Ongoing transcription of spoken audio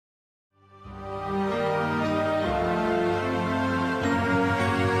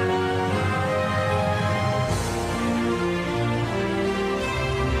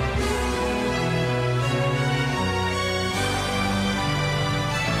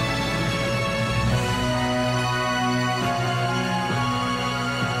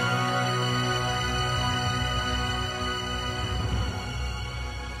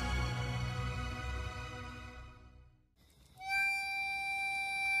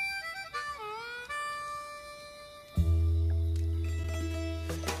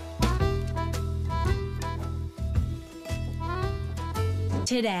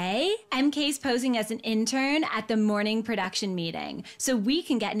Today, MK's posing as an intern at the morning production meeting, so we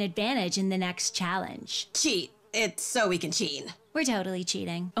can get an advantage in the next challenge. Cheat. It's so we can cheat. We're totally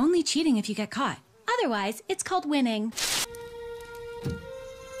cheating. Only cheating if you get caught. Otherwise, it's called winning.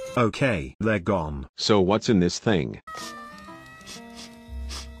 Okay, they're gone. So what's in this thing?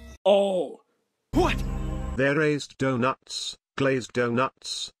 Oh. What? They're raised donuts, glazed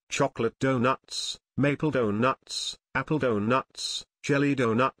donuts, chocolate donuts, maple donuts, apple donuts, jelly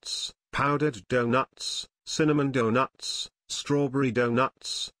donuts, powdered donuts, cinnamon donuts, strawberry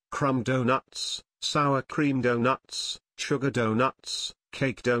donuts, crumb donuts, sour cream donuts, sugar donuts,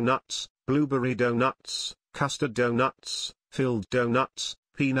 cake donuts, blueberry donuts, custard donuts, filled donuts,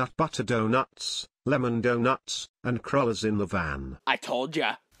 peanut butter donuts, lemon donuts, and crullers in the van. I told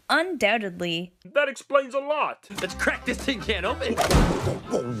ya. Undoubtedly. That explains a lot. Let's crack this thing can open.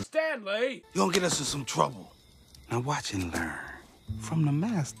 Stanley! You're gonna get us in some trouble. Now watch and learn. From the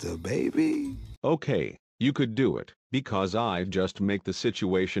master, baby. Okay, you could do it, because I've just make the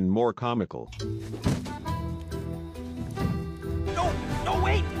situation more comical. No,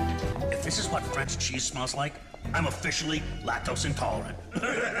 wait! If this is what French cheese smells like, I'm officially lactose intolerant.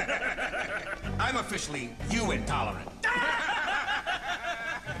 I'm officially you intolerant.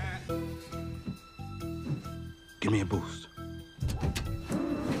 Give me a boost.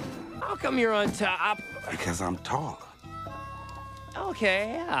 How come you're on top? Because I'm taller.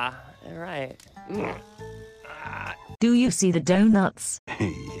 Okay, yeah, right. Do you see the donuts?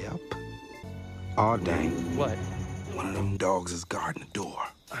 Yep. Aw, dang. What? One of them dogs is guarding the door.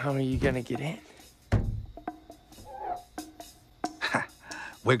 How are you gonna get in?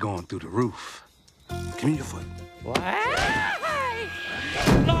 We're going through the roof. Give me your foot. What?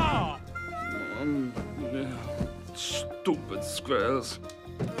 No! Stupid squares.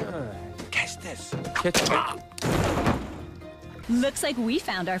 Catch this. Catch me. Looks like we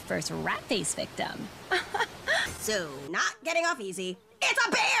found our first rat face victim. So, not getting off easy. It's a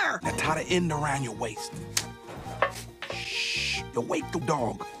bear! Now tie the end around your waist. Shh. You wake the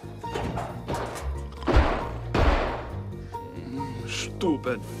dog.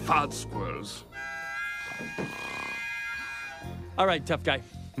 Stupid fat squirrels. All right, tough guy.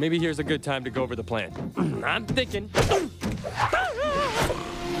 Maybe here's a good time to go over the plan. I'm thinking.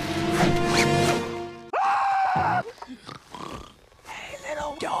 Hey,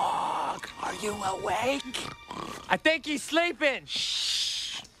 little dog. Are you awake? I think he's sleeping.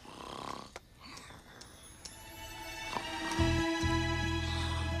 Shh.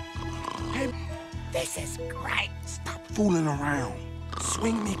 Hey, this is great. Stop fooling around.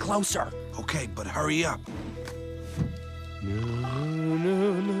 Swing me closer. Okay, but hurry up. No.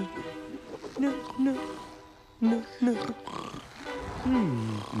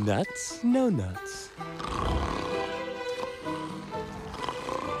 Nuts? No nuts.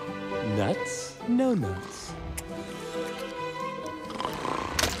 Nuts? No nuts.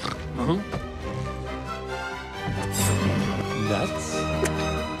 Nuts?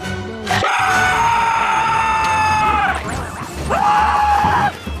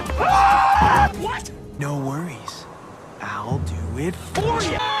 What? No worries. I'll do it for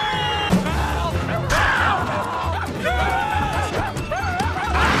you.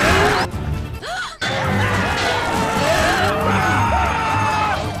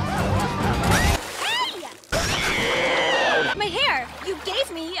 My hair! You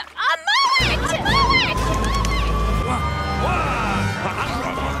gave me a mullet!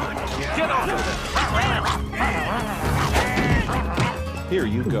 Get off! Here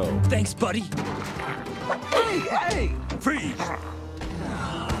you go. Thanks, buddy. Hey! Freeze!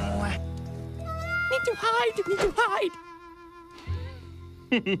 Need to hide!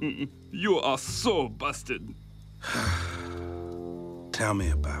 You are so busted. Tell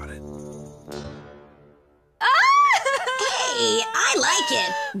me about it. Hey, I like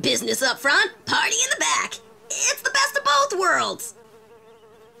it. Business up front, party in the back. It's the best of both worlds.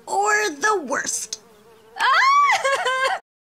 Or the worst. Ah!